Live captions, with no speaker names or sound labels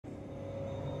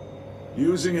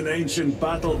Using an ancient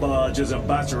battle barge as a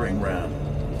battering ram.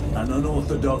 An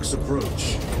unorthodox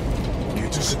approach. You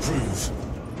disapprove?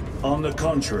 On the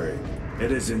contrary,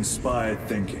 it is inspired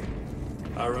thinking.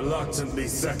 I reluctantly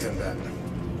second that.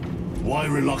 Why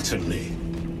reluctantly?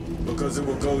 Because it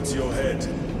will go to your head.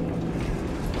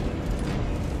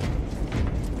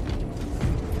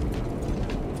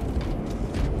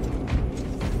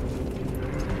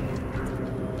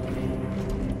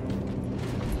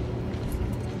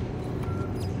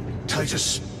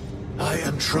 Titus, I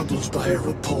am troubled by a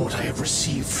report I have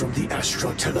received from the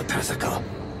Astra Telepathica.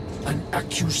 An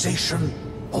accusation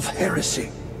of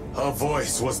heresy. Her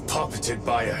voice was puppeted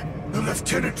by her. The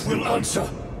lieutenant will answer.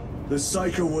 The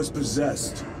Psycho was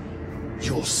possessed.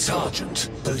 Your sergeant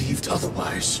believed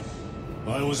otherwise.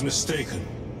 I was mistaken.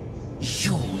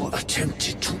 You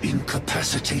attempted to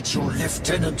incapacitate your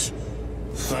lieutenant.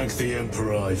 Thank the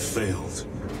Emperor I failed.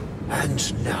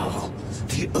 And now,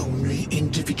 the only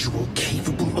individual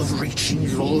capable of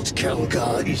reaching Lord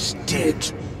Kelgar is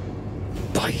dead.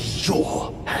 By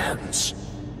your hands.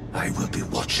 I will be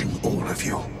watching all of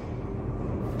you.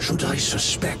 Should I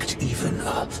suspect even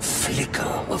a flicker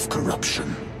of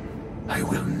corruption, I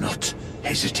will not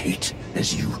hesitate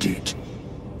as you did.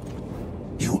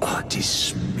 You are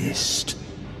dismissed.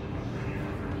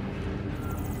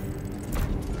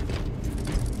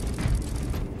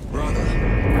 Brother,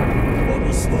 what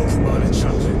was spoken by the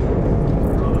chaplain?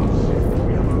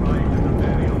 We have arrived at the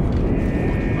burial.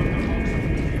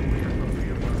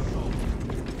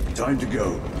 Time to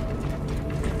go.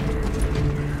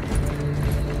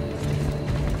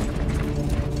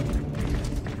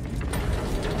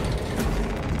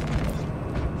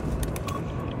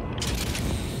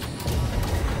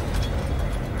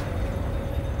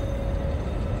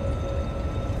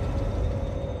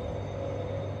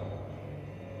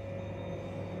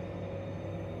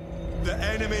 The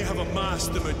enemy have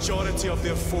amassed the majority of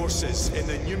their forces in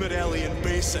the Numeralian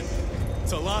Basin.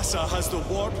 Thalassa has the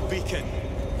warp beacon.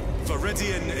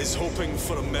 Viridian is hoping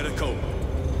for a miracle.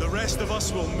 The rest of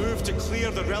us will move to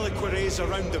clear the reliquaries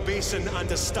around the basin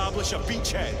and establish a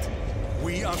beachhead.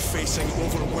 We are facing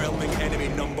overwhelming enemy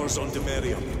numbers on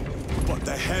Demerium. But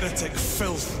the heretic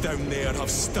filth down there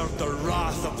have stirred the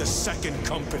wrath of the Second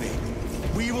Company.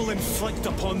 We will inflict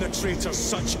upon the traitors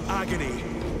such agony,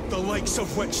 the likes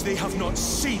of which they have not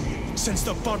seen since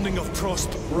the burning of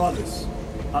Prosper. Brothers,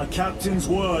 our captain's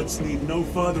words need no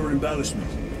further embellishment.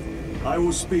 I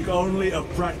will speak only of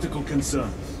practical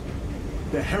concerns.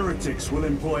 The heretics will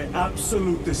employ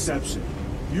absolute deception.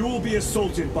 You will be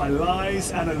assaulted by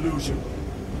lies and illusion.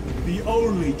 The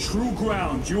only true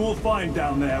ground you will find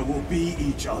down there will be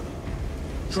each other.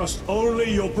 Trust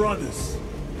only your brothers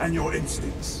and your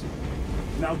instincts.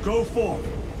 Now go forth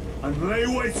and lay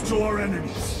waste to our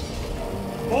enemies.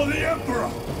 For the Emperor!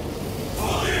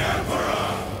 For the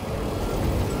Emperor!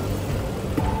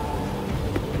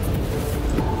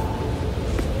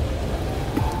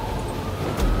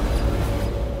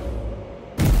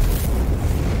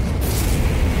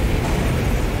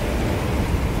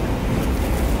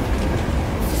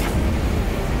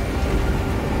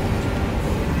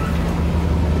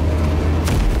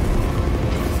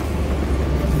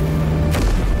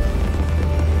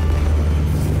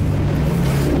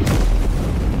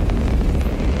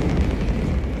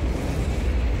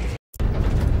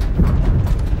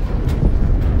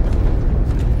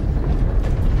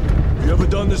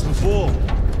 Done this before.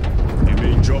 You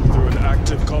mean drop through an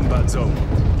active combat zone,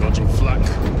 dodging flak,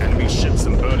 enemy ships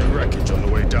and burning wreckage on the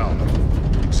way down?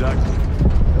 Exactly.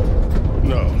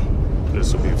 No,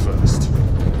 this will be a first.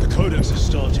 The Codex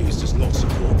Astartes does not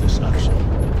support this action.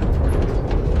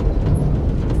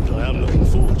 But I am looking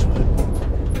forward to it.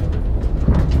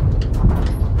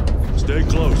 Stay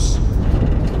close.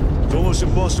 It's almost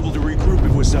impossible to regroup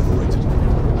if we're separated.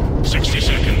 60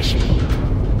 seconds.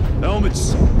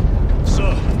 Helmets!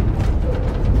 Sir,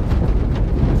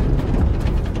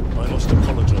 I must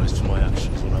apologize for my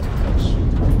actions on Abrams.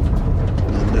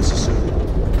 Unnecessary.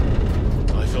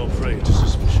 I fell prey to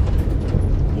suspicion.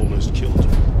 Almost killed you.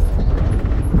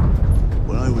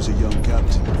 When I was a young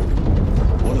captain,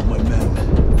 one of my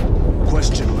men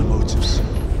questioned my motives,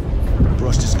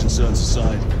 brushed his concerns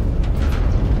aside,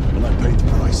 and I paid the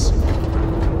price.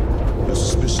 Your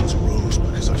suspicions arose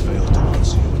because I failed to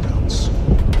answer your doubts.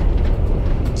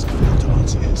 As I failed to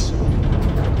answer his.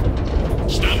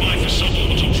 Stand by for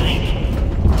suborbital drop.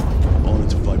 Honored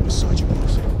to fight beside you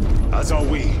both. As are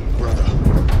we, brother.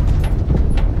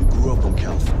 You grew up on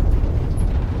Calvin.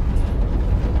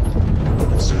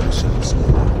 And so you shall some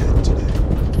of our dead today.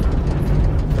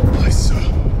 Aye, sir.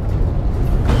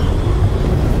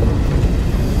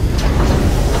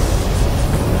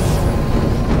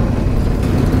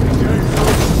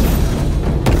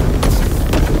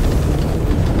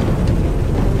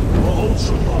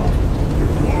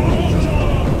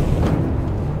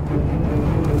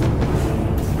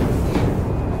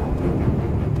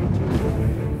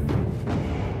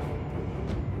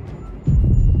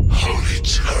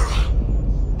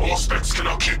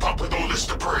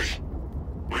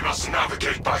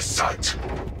 sight.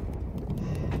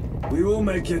 We will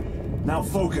make it. Now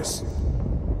focus.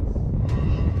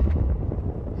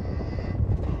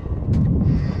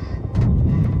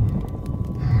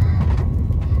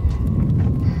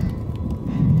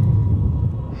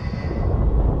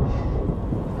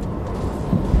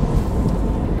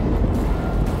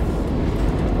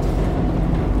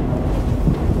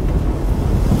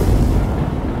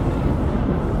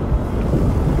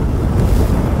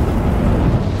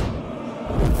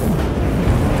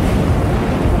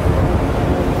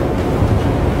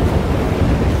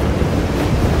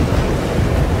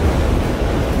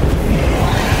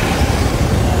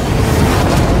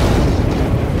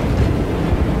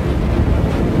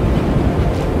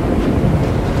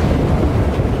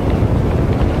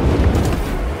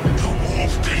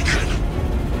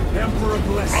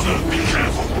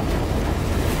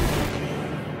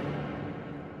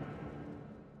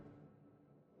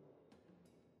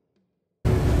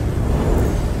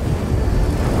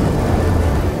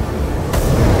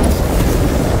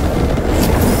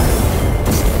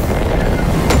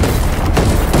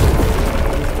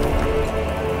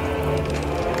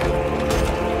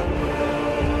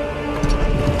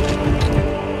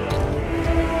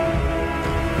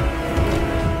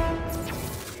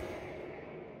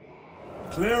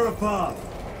 Clear a path.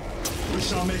 We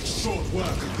shall make short work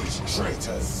of these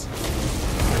traitors.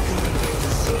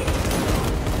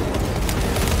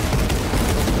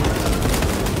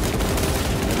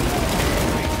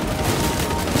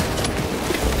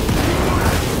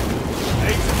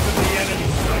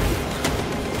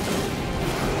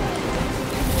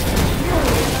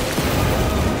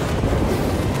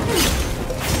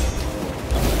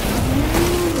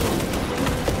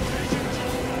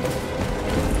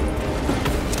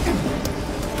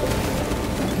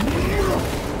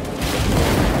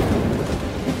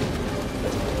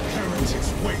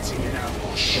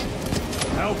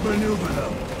 Maneuver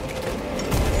them.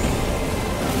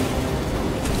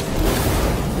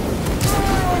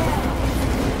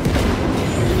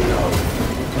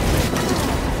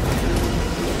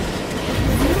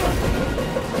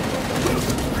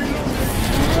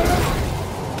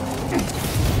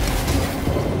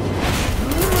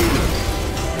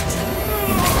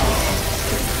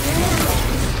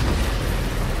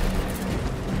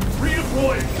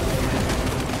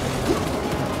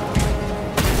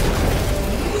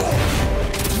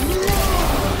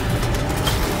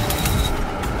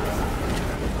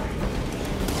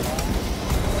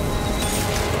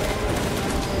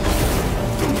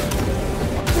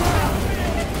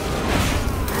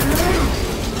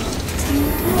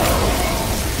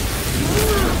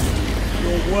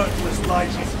 Worthless light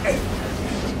is empty.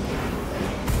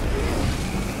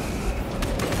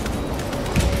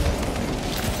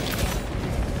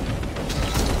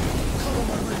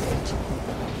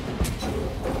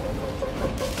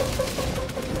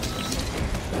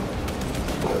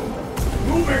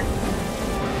 Moving!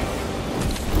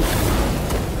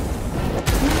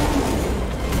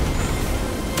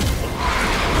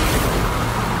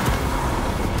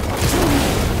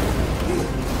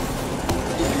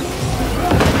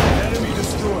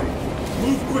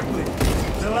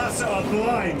 Are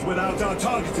blind without our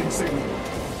targeting signal.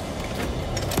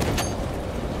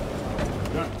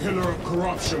 That pillar of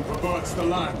corruption perverts the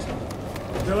land.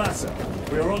 Delassa,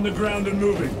 we are on the ground and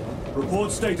moving.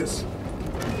 Report status.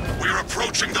 We're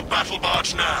approaching the battle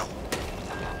barge now.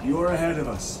 You are ahead of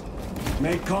us.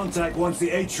 Make contact once the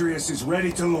Atreus is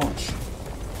ready to launch.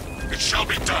 It shall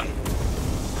be done.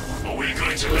 Are we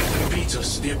going to let them beat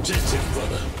us to the objective,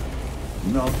 brother?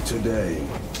 Not today.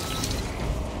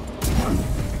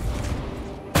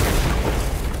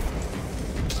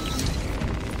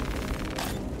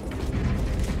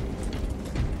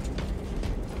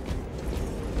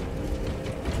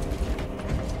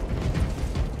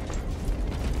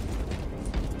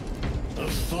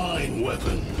 Fine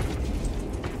weapon.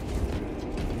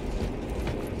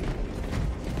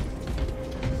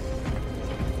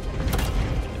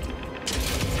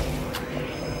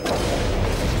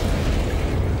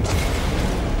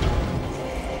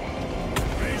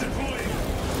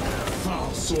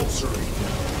 Foul sorcery.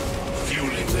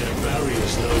 Fueling their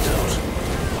barriers, no doubt.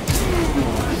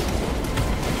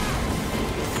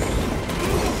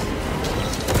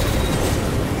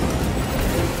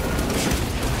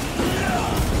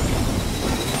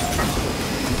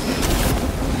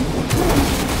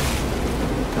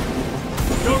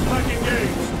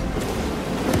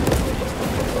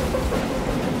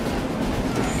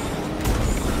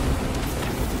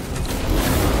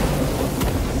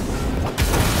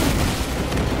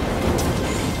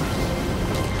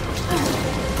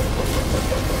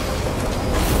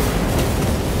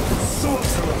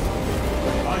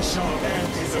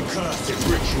 heretic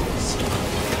rituals.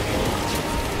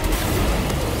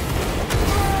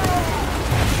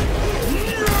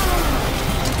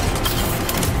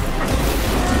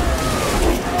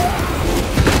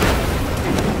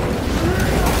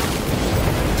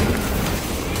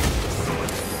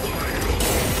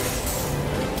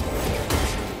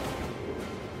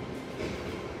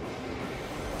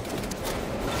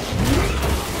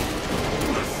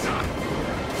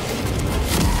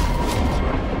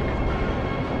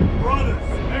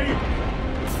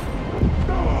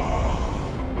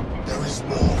 There is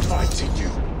more fight in you.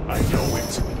 I know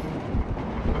it.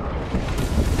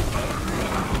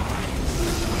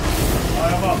 I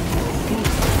am up.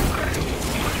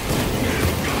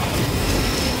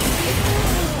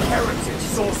 Heretic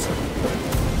sorcerer.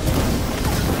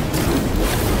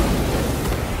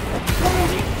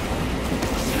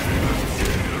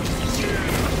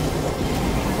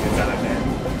 Is that a man?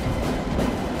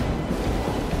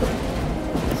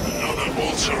 Another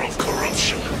altar of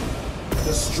corruption.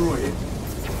 Destroy it.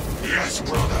 Yes,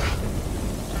 brother.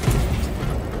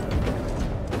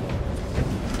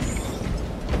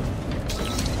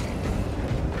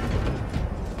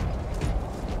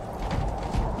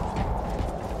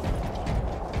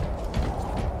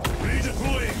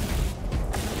 Redeploying.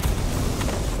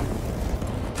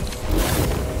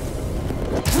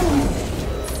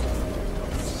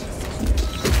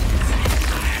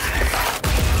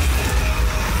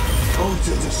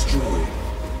 Altar destroyed.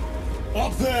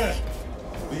 Up there!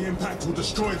 The impact will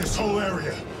destroy this whole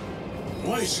area.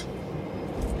 Wait!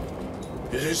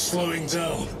 It is slowing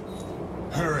down.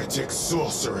 Heretic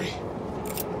sorcery.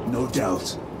 No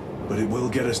doubt, but it will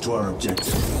get us to our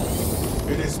objective.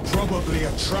 It is probably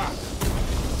a trap.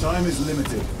 Time is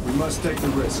limited. We must take the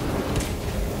risk.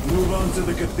 Move on to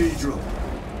the cathedral.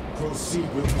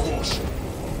 Proceed with caution.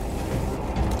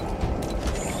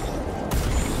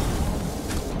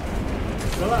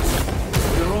 Velasco,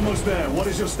 we're almost there. What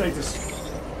is your status?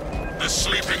 The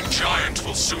sleeping giant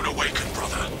will soon awaken,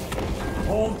 brother.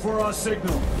 Hold for our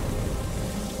signal.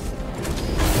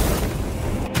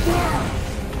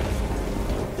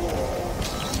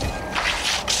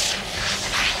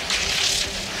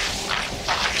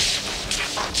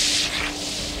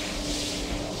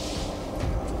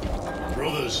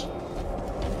 Brothers,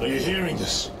 are you hearing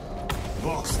this?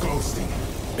 Vox ghosting.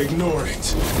 Ignore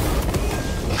it.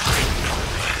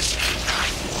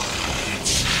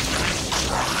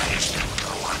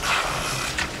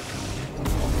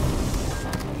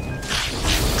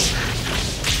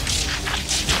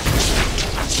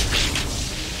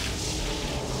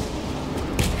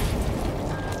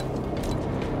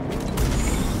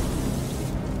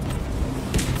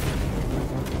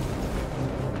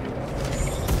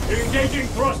 Engaging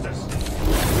thrusters.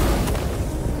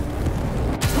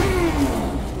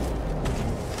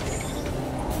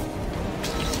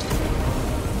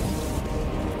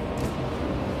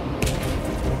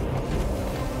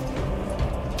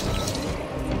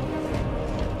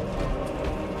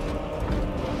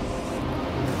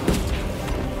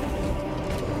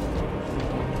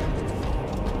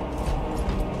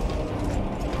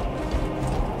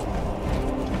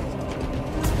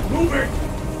 Moving!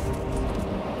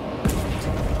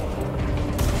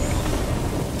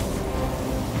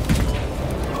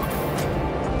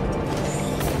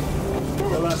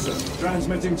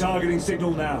 Transmitting targeting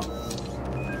signal now.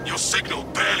 Your signal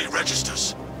barely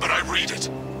registers, but I read it.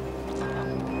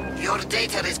 Your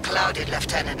data is clouded,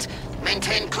 Lieutenant.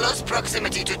 Maintain close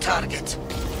proximity to target.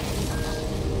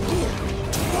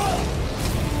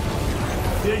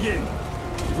 Dig in.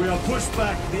 If we are pushed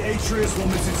back, the Atreus will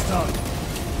miss its target.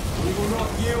 We will not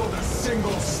yield a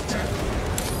single step.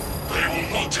 They will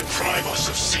not deprive us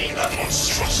of seeing that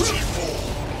monstrosity fall.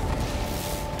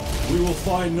 We will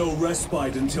find no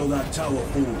respite until that tower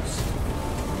falls.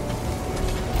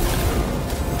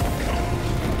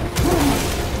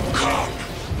 Come,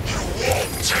 you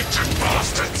war-tainted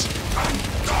bastards, and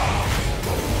die!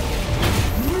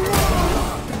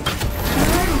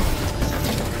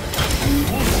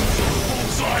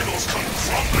 Those idols come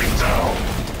crumbling down!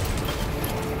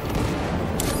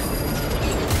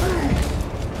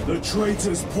 The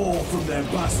traitors pour from their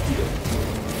bastion.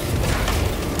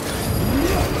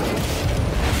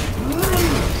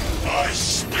 I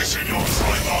spit in your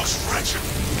Trimarch's wretched.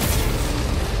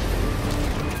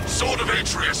 Sword of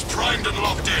Atreus primed and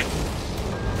locked in.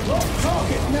 Lock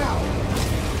target now!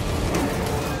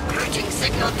 Routing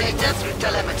signal data through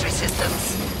telemetry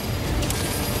systems.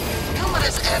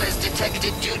 Numerous errors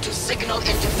detected due to signal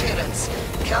interference.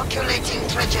 Calculating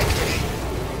trajectory.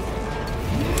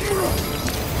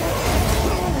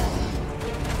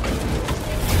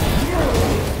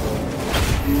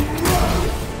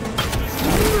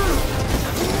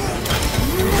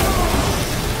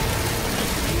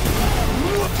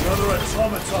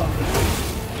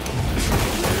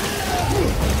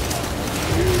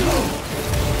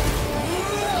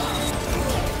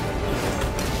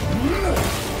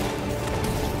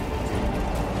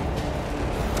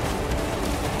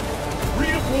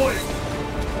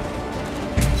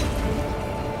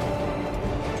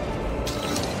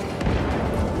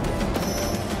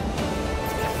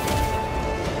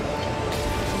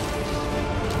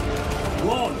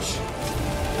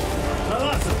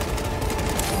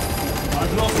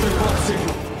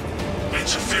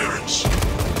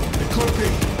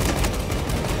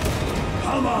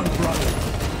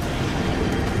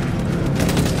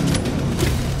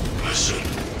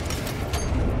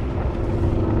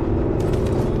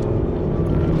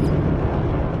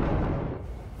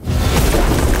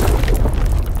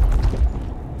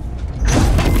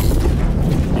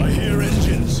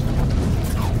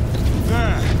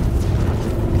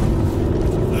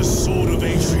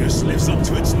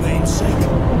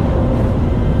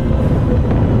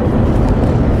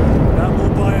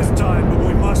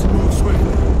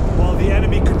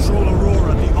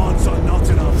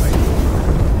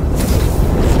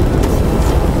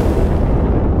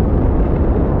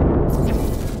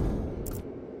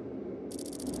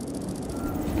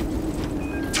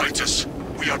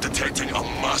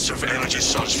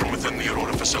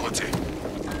 facility.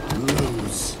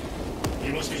 Lose.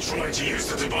 You must be trying to use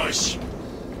the device.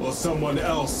 Or someone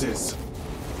else's.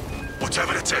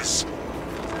 Whatever it is.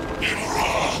 In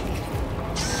raw.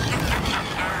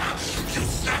 You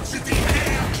snatched at the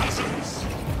air, cousins!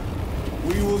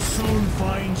 We will soon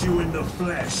find you in the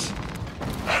flesh.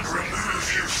 And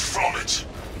remove you from it.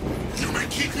 You may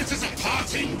keep it as a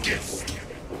parting gift.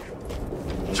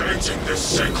 Tainting this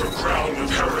sacred ground with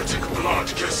heretic blood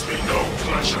gives me no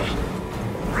pleasure.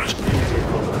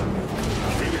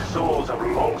 These souls have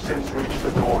long since reached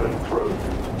the golden throne.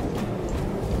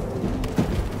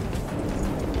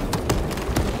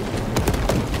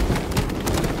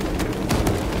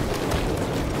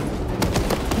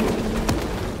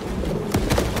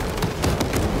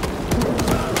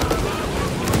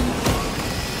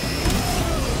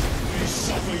 We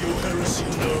suffer your heresy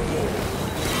no more.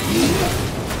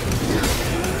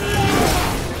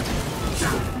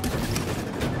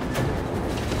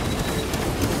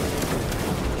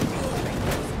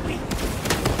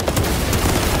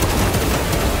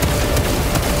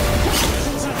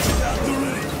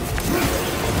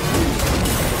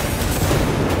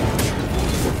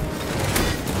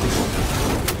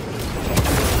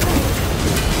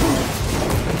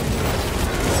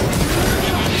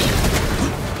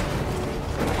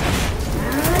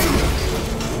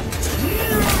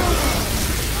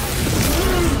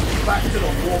 Back to the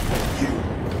warp of you.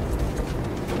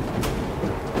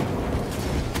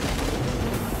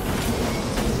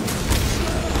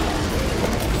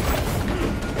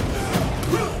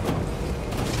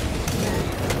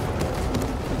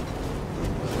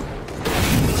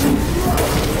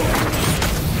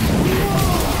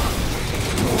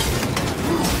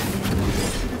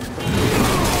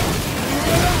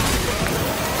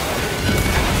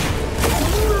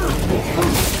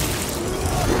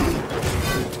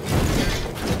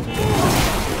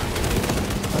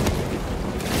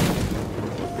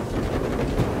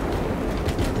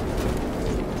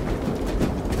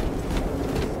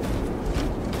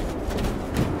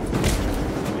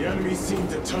 The enemy seem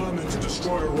determined to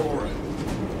destroy Aurora.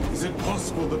 Is it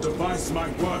possible the device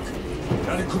might work?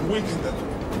 That it could weaken them?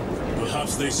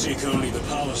 Perhaps they seek only the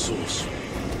power source.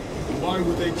 Why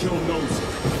would they kill Nosy?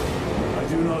 I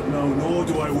do not know, nor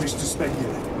do I wish to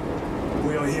speculate.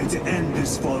 We are here to end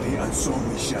this folly, and so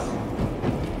we shall.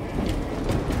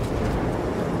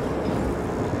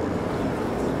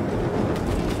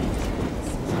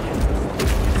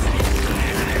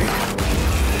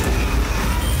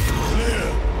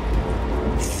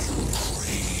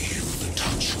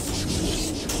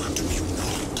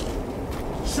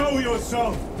 Show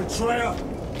yourself, betrayer!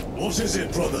 What is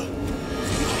it, brother?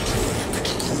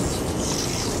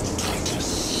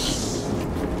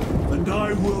 And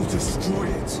I will destroy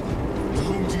it. To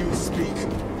whom do you speak?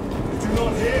 You do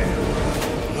not hear him?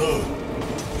 No.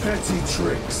 Petty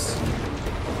tricks.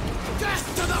 Death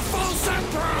to the false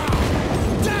emperor!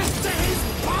 Death to his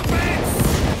puppets!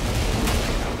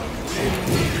 It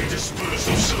will be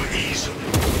dispersed so easily.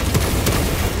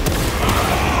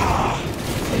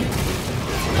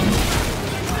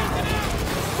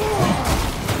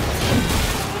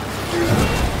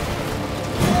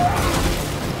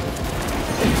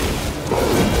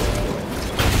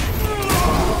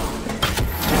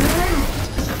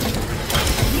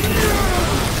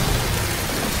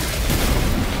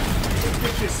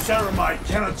 This ceramide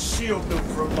cannot shield them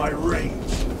from my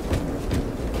range.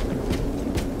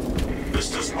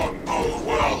 This does not bode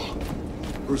well.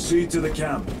 Proceed to the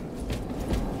camp.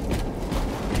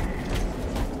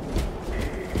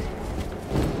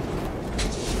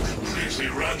 Completely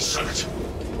ransacked.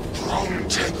 Rome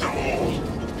take them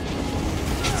all.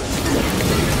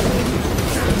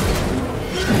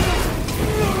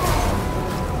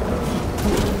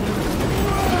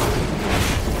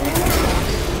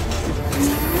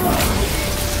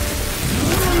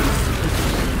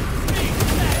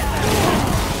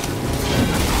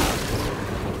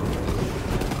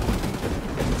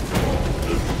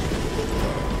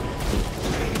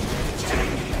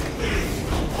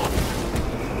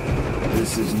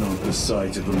 This is not the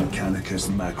site of a Mechanicus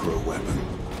macro weapon.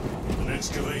 An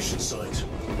excavation site.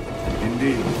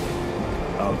 Indeed.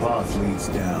 Our path leads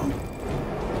down.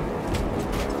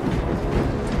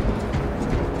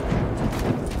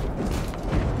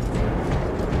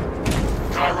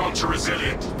 Chiron to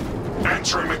Resilient.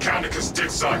 Entering Mechanicus dig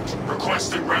site.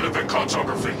 Requesting relevant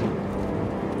cartography.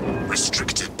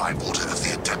 Restricted by order of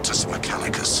the Adeptus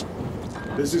Mechanicus.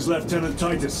 This is Lieutenant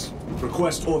Titus.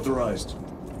 Request authorized.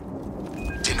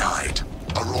 Denied.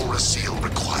 Aurora seal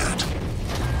required.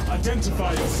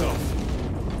 Identify yourself.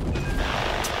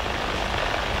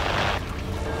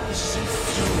 This is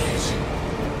infuriating.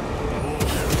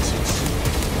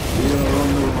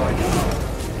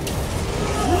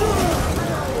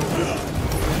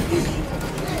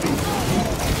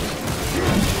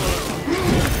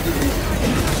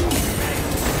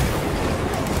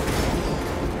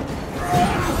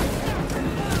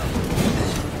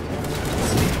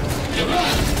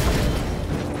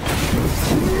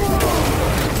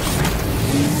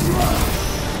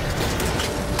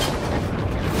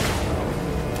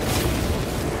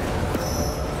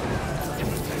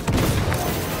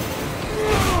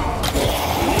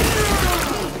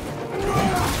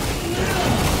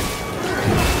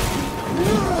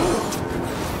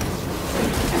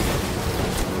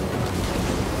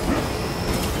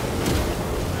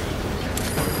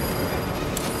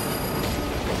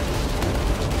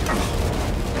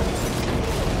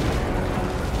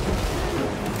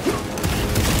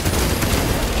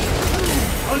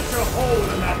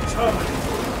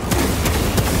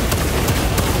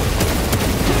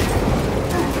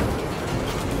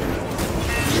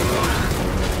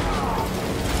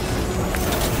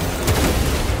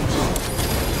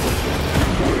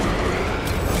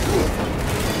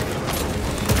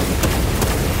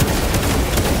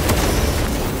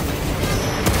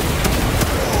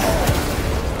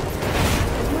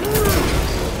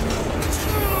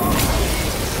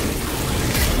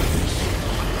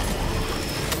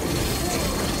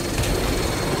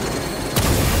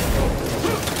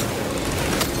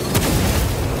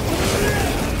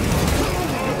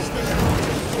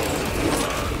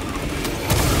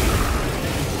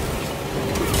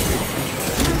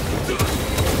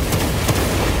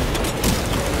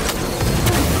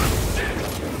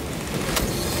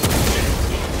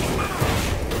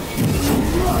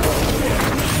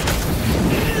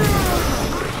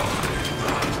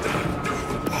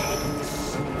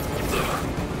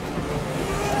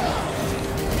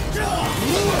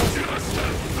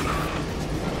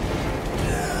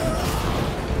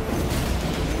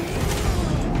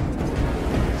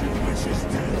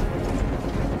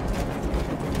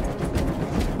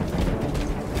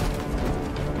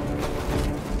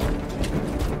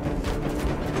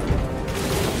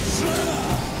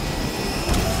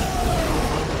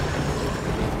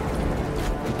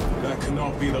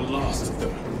 be the last of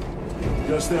them.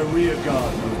 Just their rear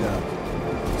guard, no doubt.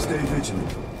 Stay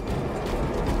vigilant.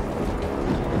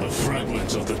 A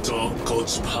fragment of the Dark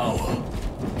God's power.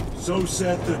 So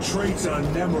said the traitor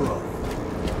Nemeroth.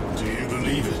 Do you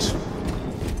believe it?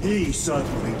 He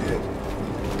certainly did.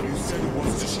 You said it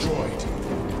was destroyed.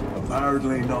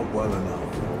 Apparently not well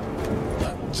enough.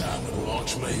 That damnable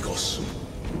Archmagos.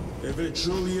 If it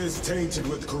truly is tainted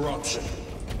with corruption,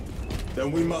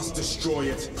 then we must destroy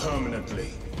it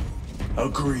permanently.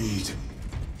 Agreed.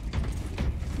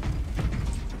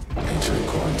 Entering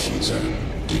quarantine zone.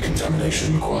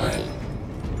 Decontamination required.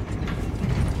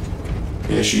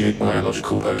 Initiate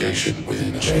biological purgation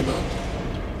within the chamber.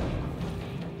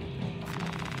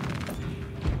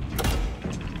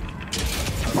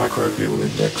 Microbial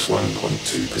index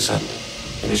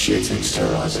 1.2%. Initiating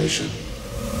sterilization.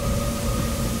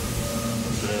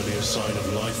 Barely a sign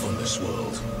of life on this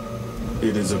world.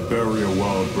 It is a burial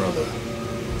world, brother.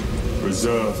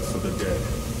 Reserved for the dead.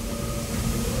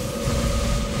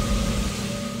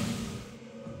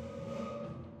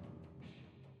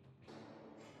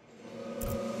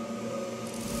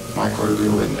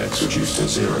 Microbial index reduced to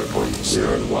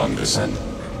 0.01%.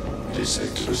 It is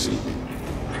safe to proceed.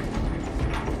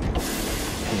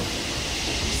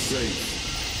 Safe.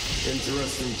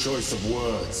 Interesting choice of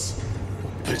words.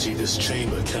 Pity this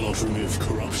chamber cannot remove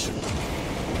corruption.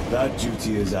 That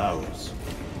duty is ours.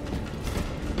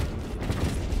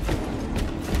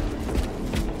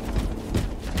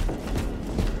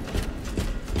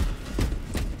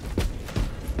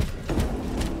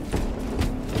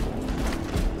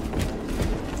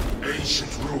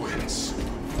 Ancient ruins.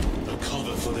 A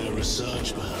cover for their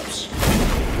research, perhaps.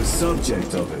 The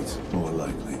subject of it, more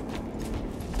likely.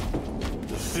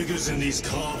 The figures in these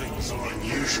carvings are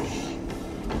unusual.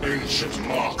 Ancient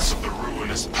marks of the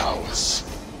ruinous powers.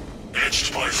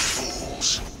 Etched by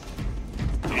fools.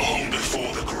 Long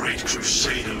before the Great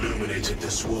Crusade illuminated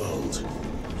this world.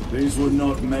 These were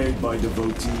not made by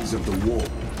devotees of the war.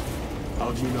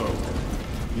 How do you know?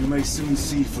 You may soon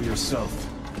see for yourself.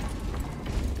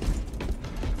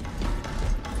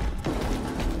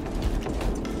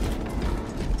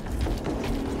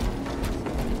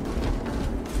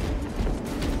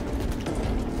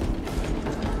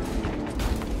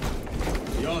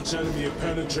 The arch-enemy have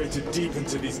penetrated deep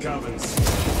into these caverns.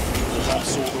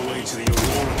 Perhaps all the way to the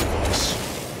Aurora device.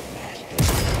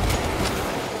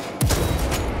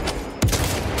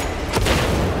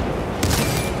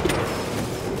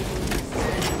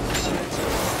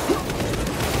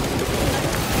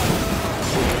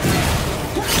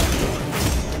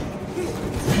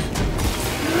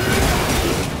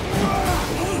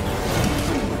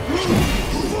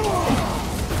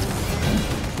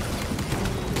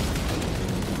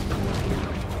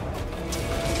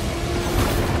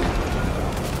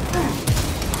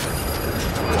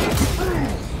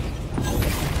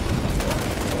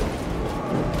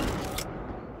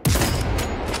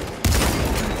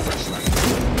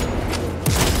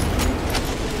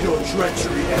 Your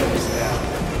treachery ends now.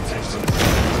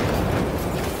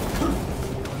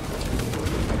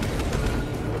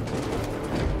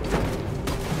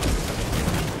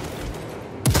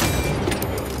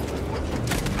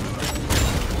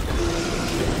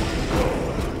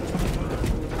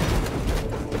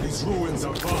 These ruins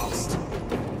are vast.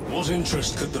 What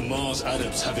interest could the Mars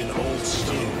adepts have in old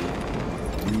stone?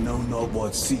 We know not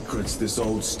what secrets this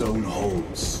old stone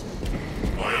holds.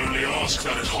 I only ask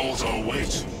that it holds our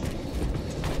weight.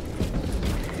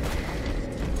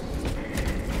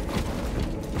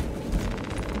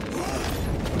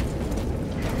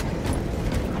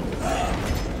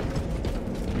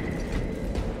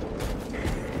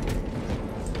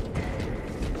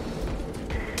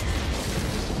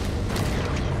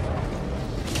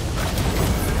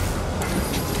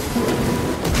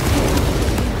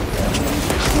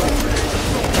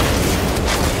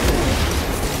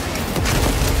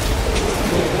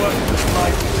 What is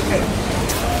life?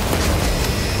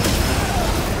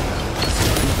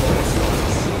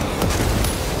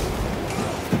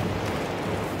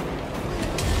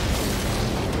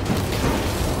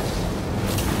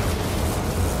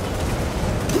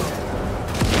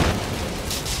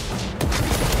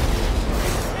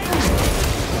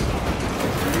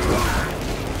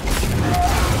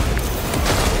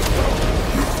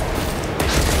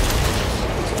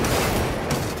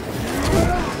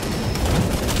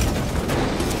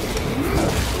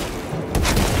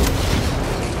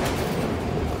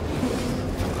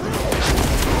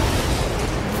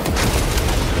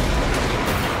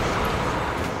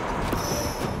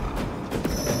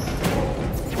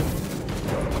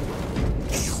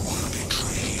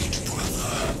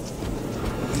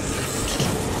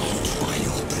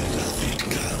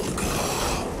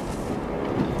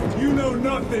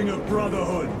 boasting of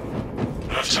brotherhood.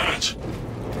 Lieutenant!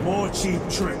 More cheap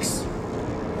tricks.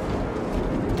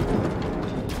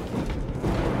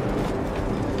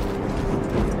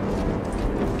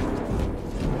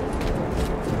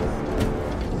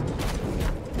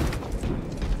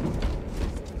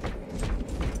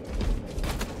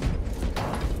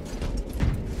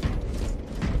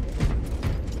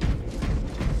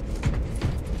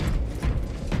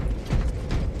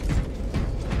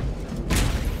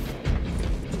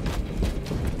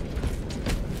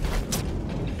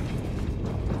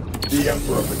 The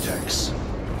Emperor protects.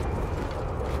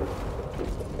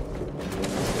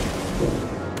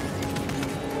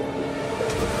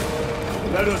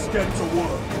 Let us get to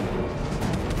work.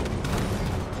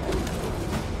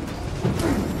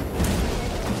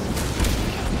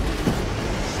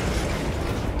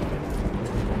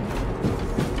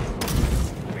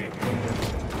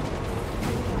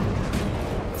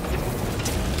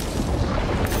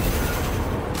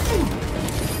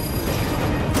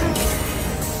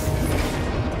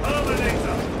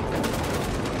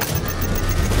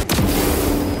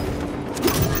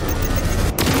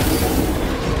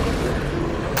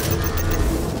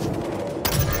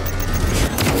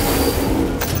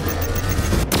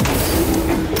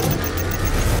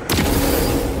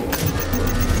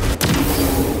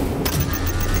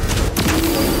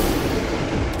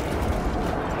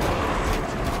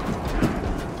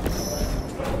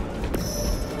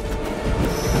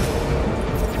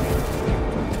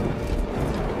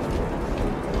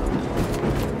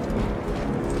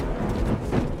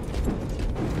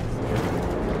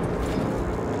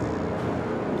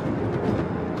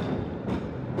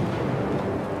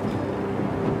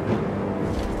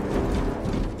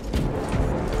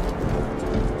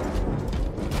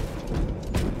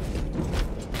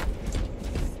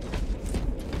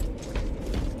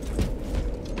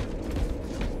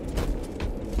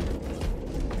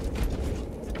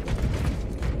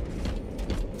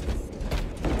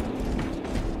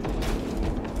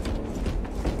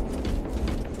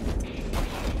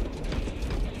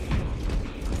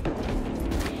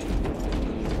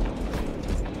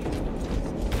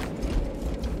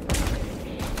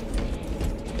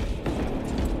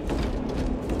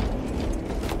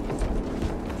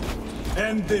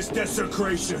 End this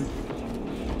desecration.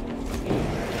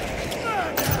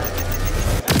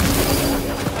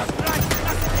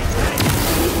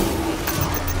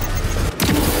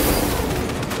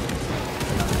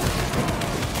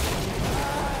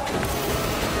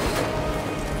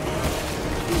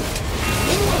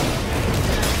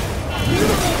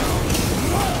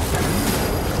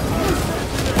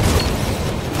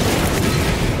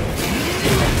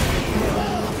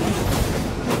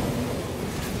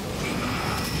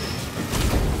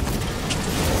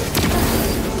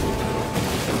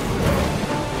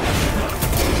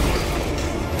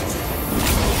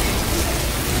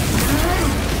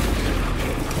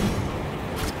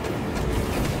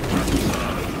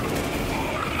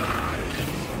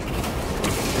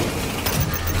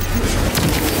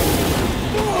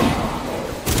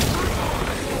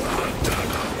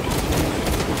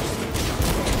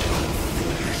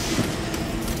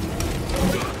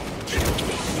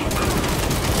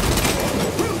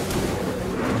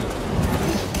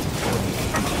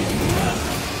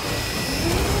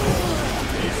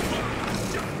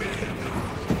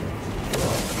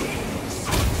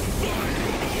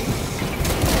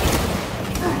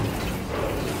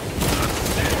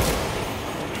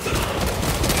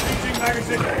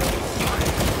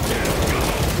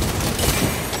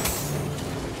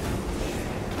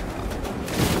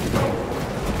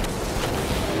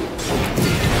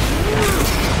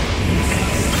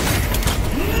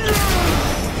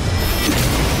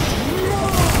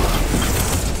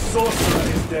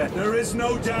 There is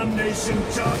no damnation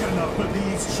dark enough for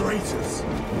these traitors.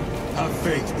 Have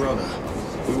faith, brother.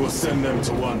 We will send them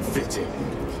to one fitting.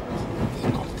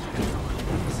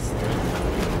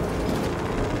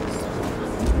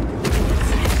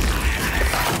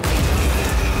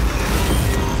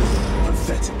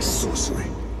 Pathetic sorcery.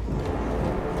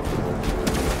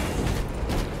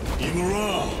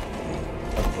 Imura!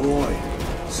 Boy,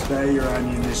 spare your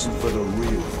ammunition for the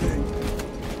real thing.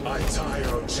 I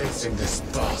tire of chasing this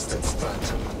bastard's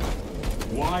phantom.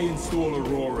 Why install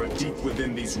Aurora deep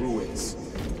within these ruins?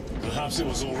 Perhaps it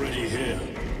was already here.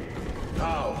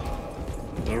 How?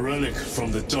 A relic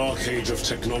from the Dark Age of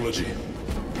technology.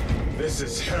 This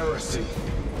is heresy.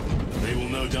 They will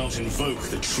no doubt invoke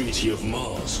the Treaty of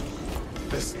Mars.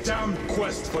 This damned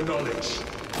quest for knowledge.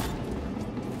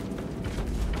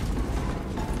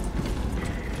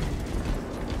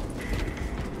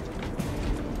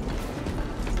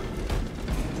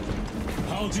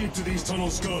 How deep do these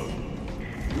tunnels go?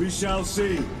 We shall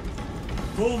see.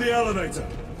 Pull the elevator.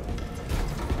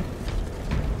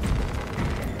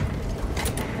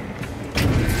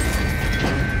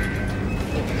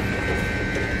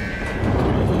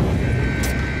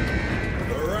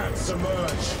 The rats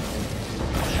emerge.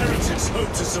 The heretics hope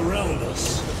to surround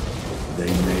us.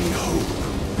 They may hope.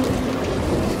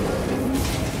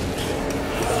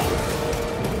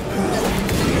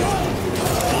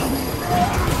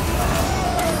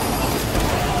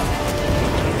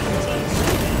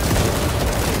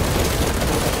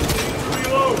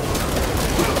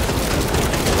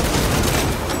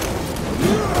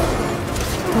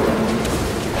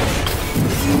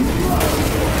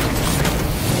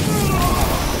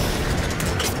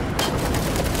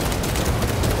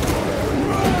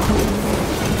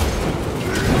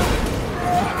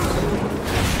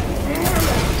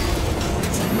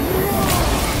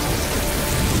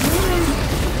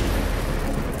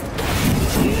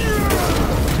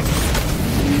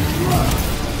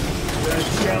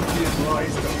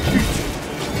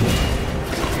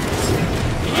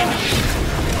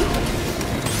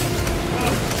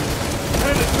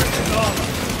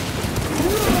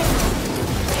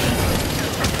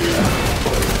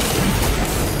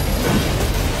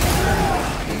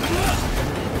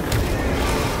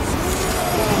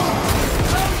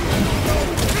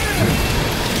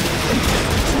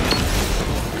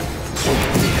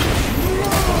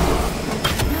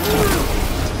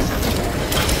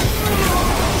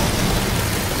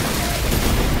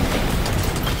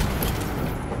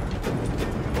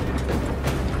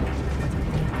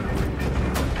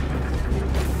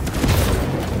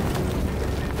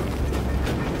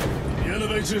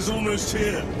 Is almost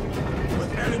here.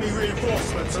 With enemy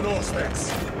reinforcements and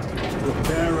auspex.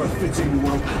 Prepare a fitting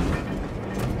welcome.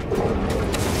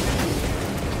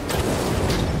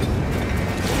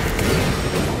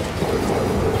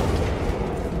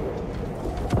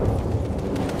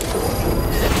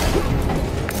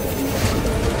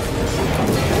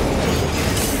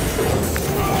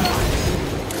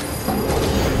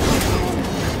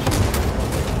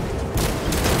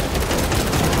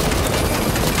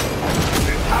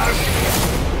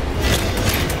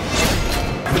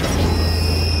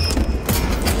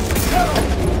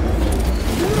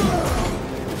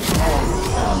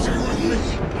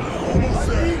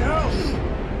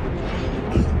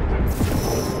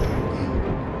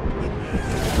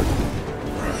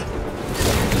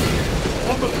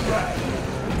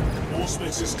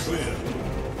 Auspex is clear.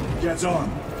 Get on.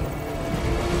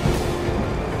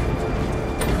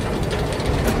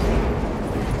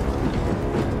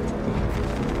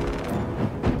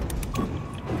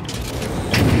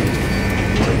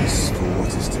 Brace for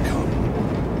what is to come.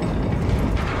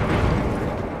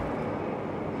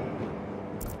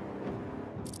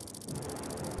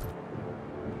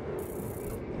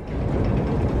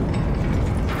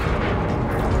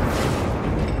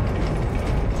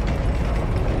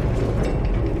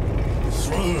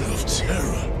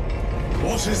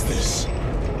 What is this?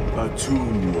 A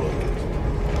tomb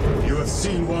world. You have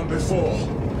seen one before.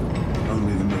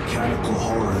 Only the mechanical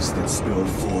horrors that spill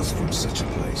forth from such a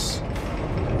place.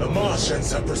 The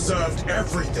Martians have preserved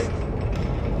everything.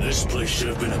 This place should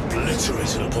have been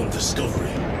obliterated upon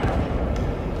discovery.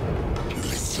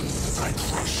 Listen as I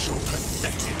crush your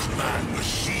pathetic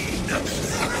man-machine. That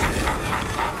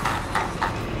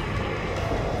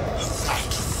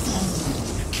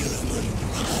fool, Gilliman,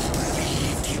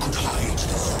 believed he could hide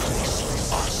this place from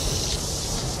us.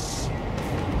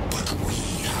 But we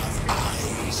have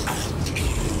eyes and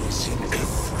ears in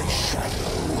every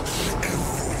shadow,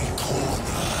 every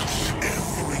corner,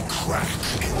 every crack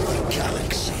in the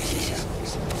galaxy.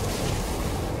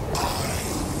 I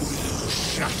will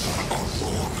shatter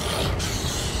Aurora,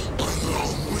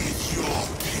 along with your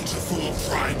pitiful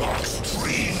Primarch's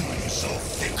dreams of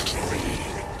victory.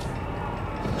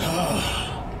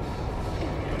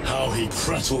 How he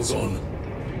prattles on.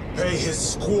 Pay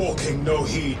his squawking no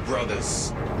heed,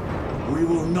 brothers. We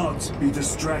will not be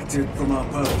distracted from our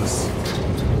purpose.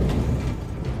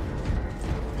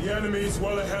 The enemy is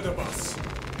well ahead of us.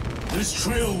 This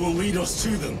trail will lead us to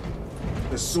them.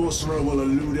 The sorcerer will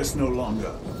elude us no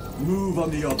longer. Move on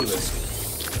the obelisk.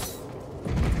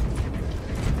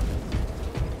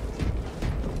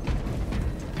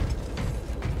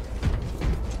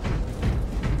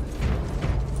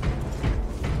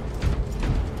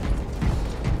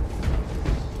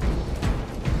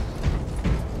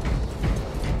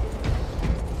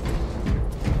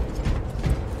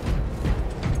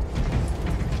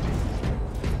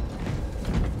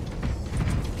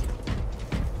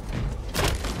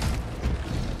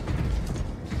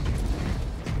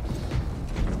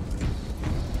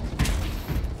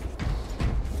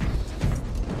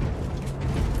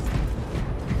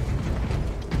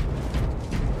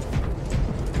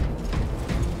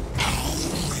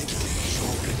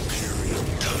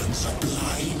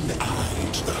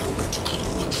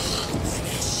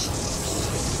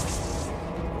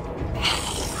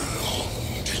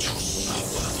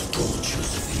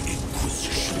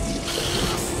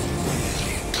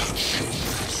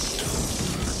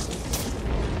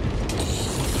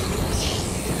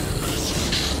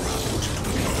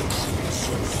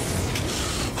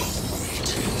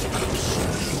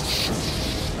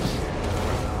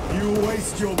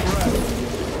 your breath.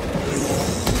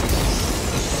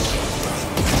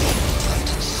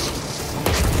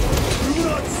 Do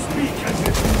not speak as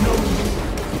if you know me.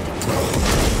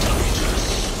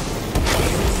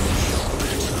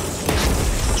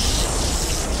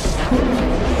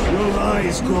 Your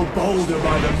lies grow bolder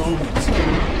by the moment.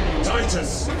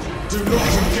 Titus, do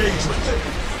not engage with them.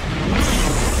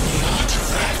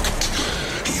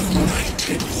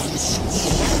 United once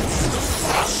more in the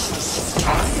fastness of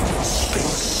time and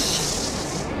space.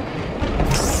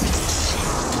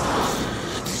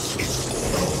 This is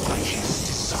all by his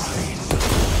design.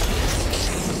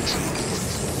 Children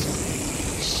of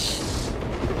race.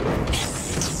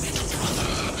 Infinite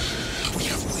brother, we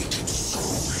have waited so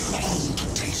long to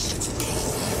taste its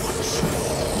power once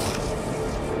more.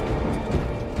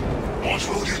 What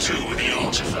will you do with the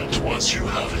artifact once you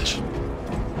have it?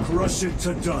 Crush it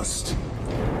to dust.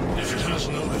 If it has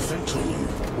no effect on you,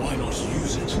 why not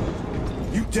use it?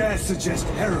 You dare suggest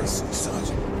heresy,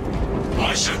 Sergeant?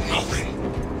 I said nothing.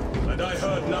 And I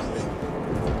heard nothing.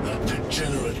 That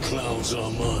degenerate clouds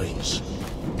our minds.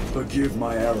 Forgive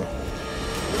my error.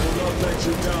 We will not let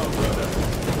you down, brother.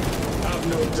 Have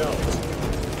no doubt.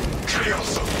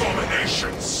 Chaos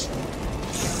abominations!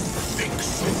 Think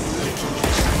so little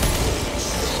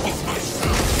of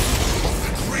myself, of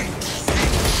the great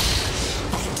speech.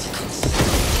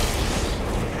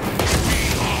 We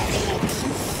are all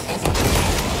proof of a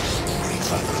power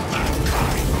greater than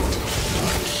mankind, a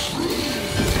true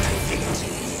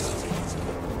divinity.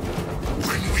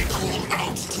 When we call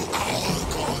out to our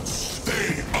gods, they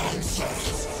answer.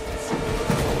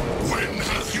 When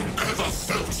have you ever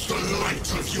felt the light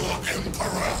of your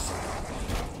emperor?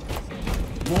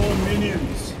 More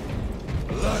minions.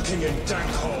 Lurking in dank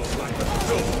holes like the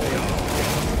filth they are.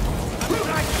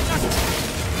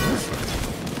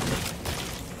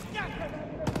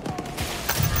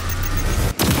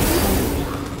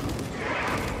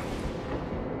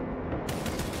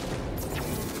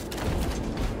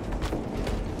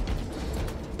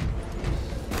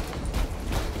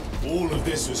 All of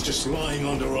this was just lying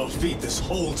under our feet this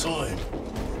whole time.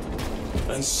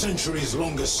 And centuries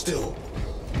longer still.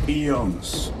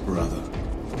 Eons, brother.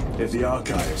 If the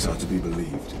archives are to be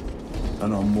believed.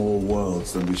 And on more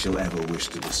worlds than we shall ever wish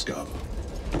to discover.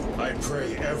 I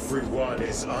pray everyone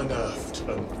is unearthed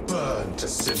and burned to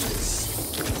cinders.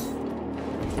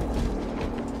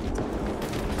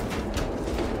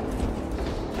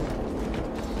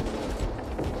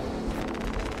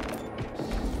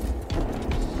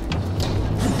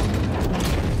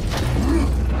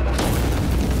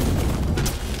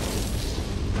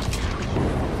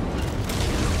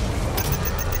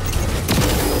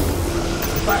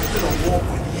 Back to the war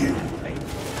with you.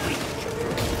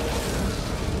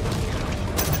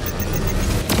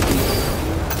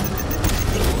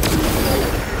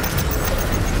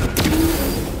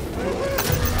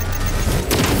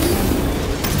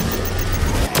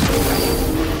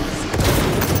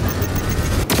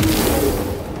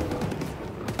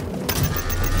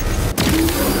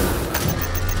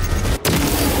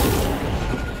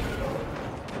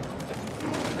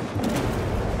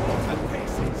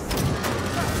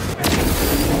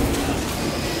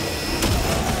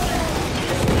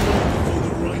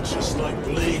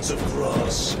 Of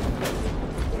grass.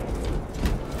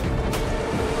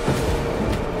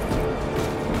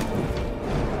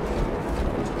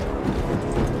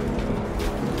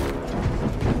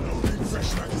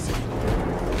 Fresh magazine.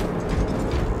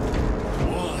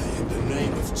 Why, in the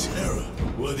name of terror,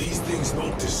 were these things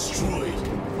not destroyed?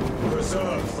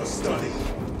 Reserved for study.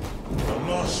 The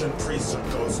Martian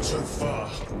precinct goes too far.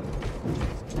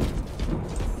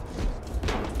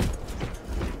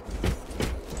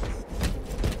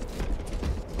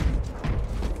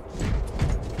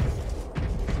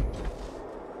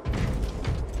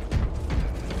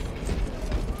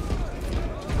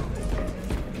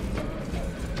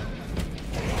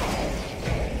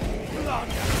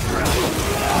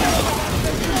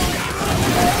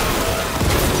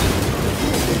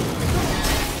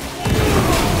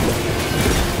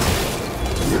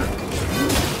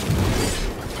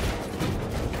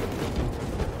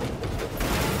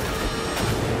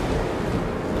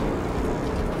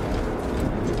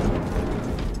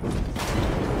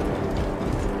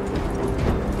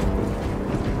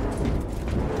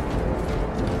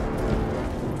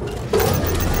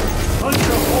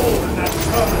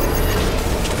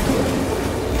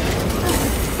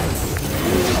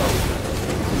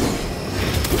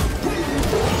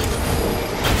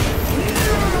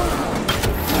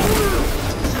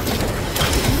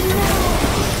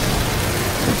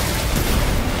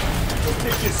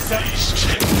 These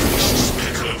checkpoints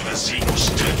speak of as he was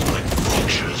dead like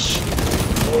Roger.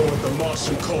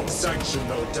 Martian Corps sanction,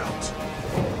 no doubt.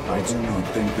 I do not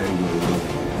think they will look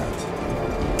at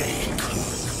that.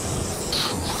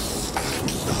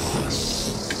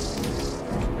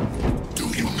 Do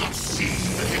you not see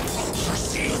the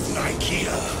hypocrisy of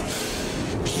Nicaea?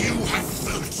 You have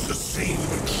felt the same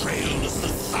betrayal as the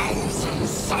thousand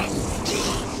sons.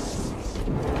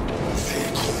 They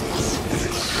cause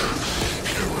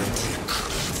heretic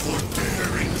for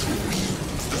daring to wield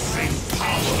the same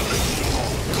power as your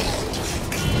god.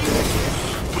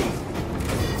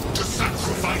 To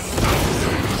sacrifice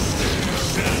thousands,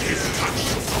 share his touch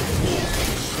from war,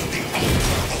 the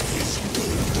altar of his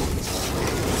golden throne.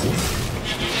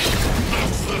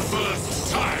 Not the first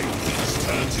time he's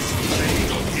turned his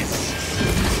blade on his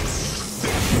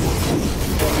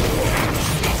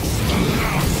not the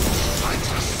last,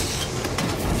 Titus.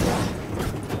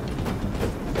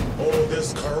 All this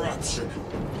corruption,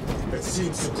 it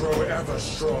seems to grow ever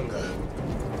stronger.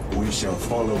 We shall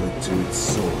follow it to its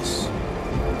source.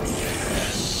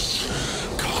 Yes,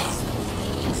 come.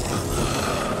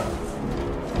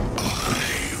 I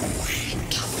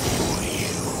wait for you.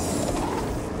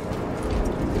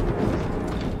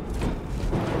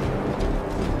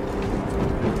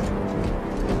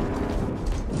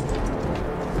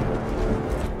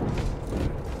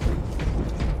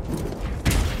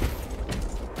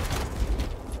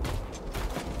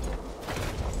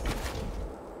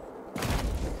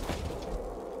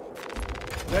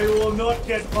 They will not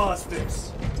get past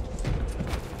this.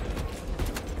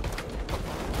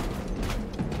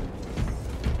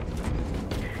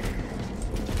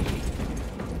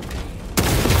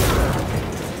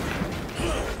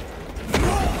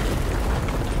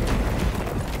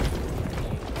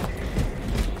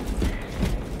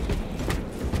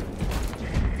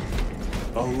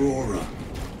 Aurora.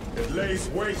 It lays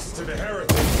waste to the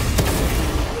heretics.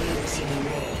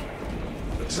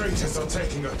 The traitors are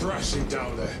taking a thrashing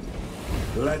down there.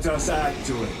 Let us add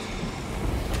to it.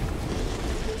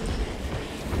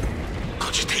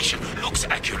 Cogitation looks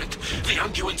accurate. The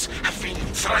unguents have been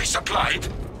thrice applied.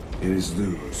 It is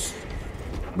Luz.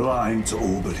 Blind to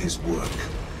all but his work.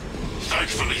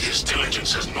 Thankfully, his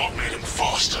diligence has not made him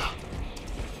faster.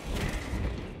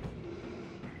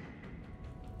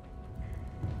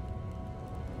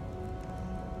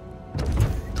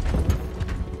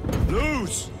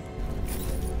 Luz!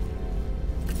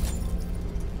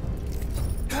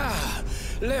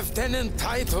 Lieutenant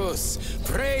Titus,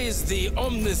 praise the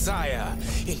Omnissiah.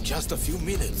 In just a few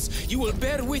minutes, you will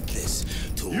bear witness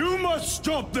to... You must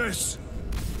stop this!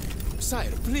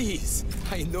 Sire, please.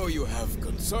 I know you have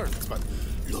concerns, but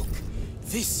look,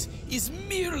 this is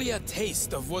merely a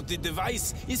taste of what the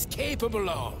device is capable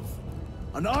of.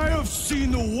 And I have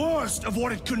seen the worst of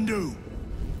what it can do.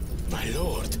 My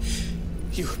lord,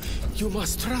 you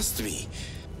must trust me.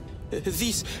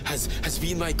 This has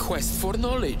been my quest for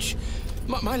knowledge.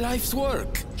 My life's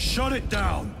work. Shut it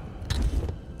down.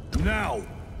 Now.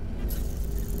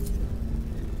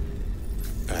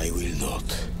 I will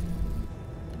not.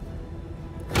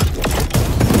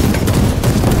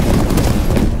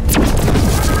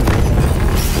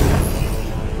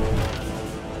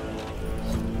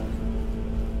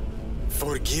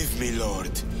 Forgive me,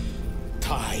 Lord.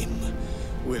 Time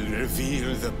will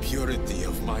reveal the purity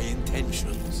of my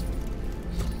intentions.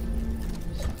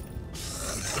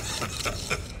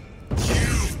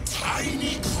 You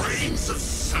tiny grains of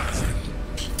sand,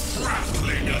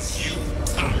 traveling as you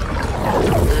come.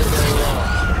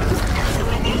 For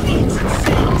a moment, it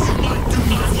seems you might do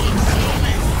my work for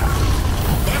me.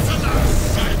 But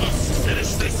alas, I must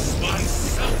finish this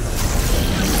myself.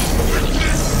 With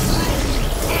this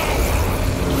power.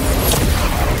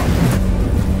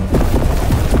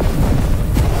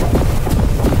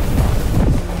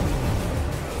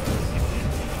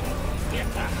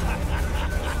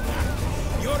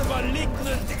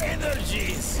 Malignant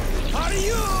energies are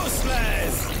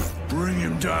useless! Bring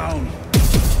him down.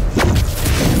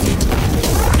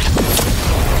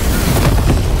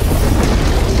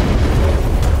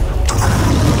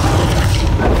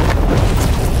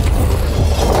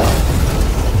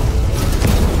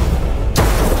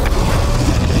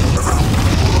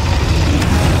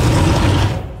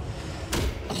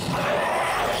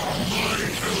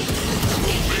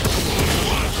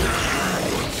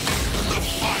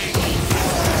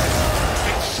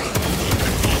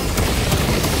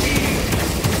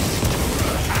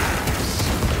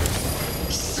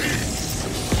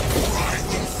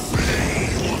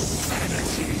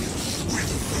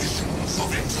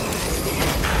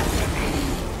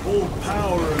 Full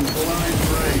power and blind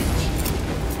rage.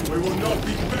 We will not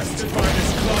be bested by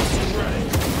this class already.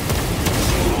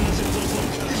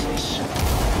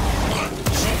 I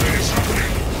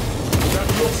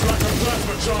looks like a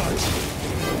plasma charge.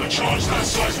 A charge that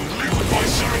size would liquefy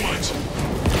ceramite.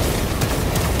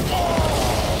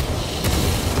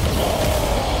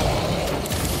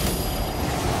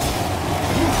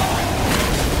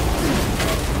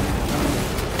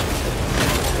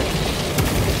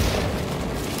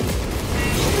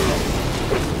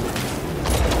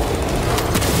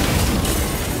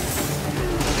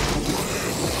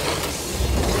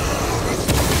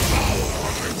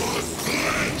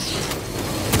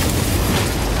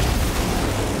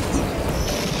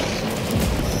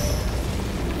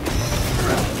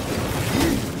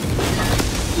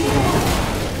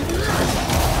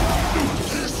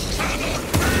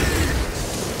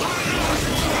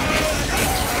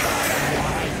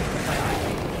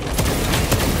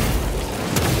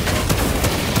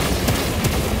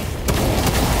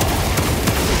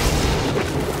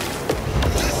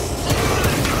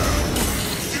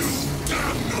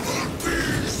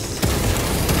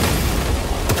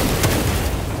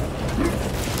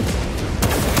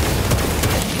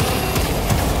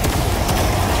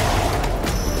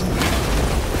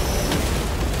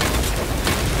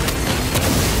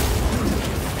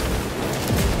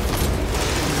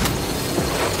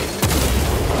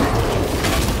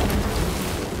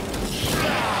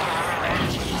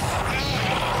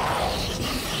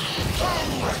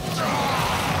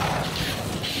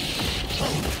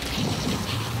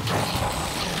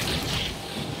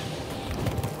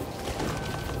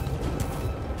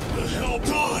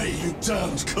 You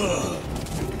damned cur!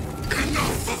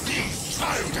 Enough of these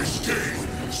childish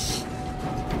games!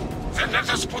 Then let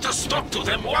us put a stop to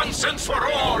them once and for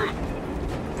all!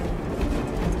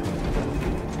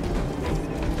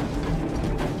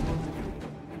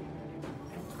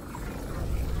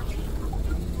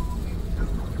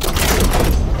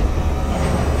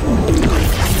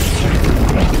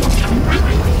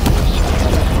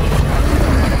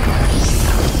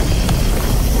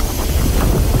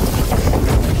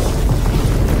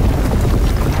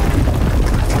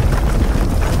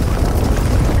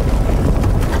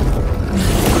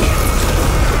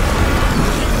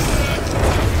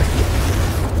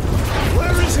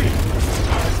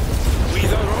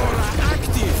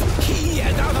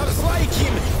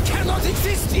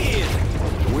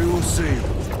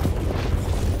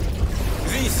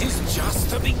 This is just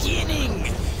the beginning.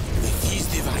 With these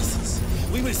devices,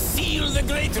 we will seal the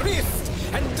Great Rift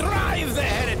and drive the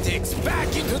heretics back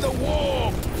into the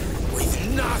war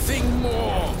with nothing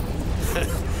more than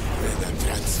the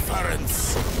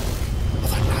transference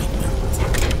of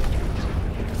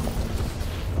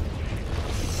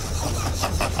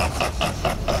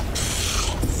alignment.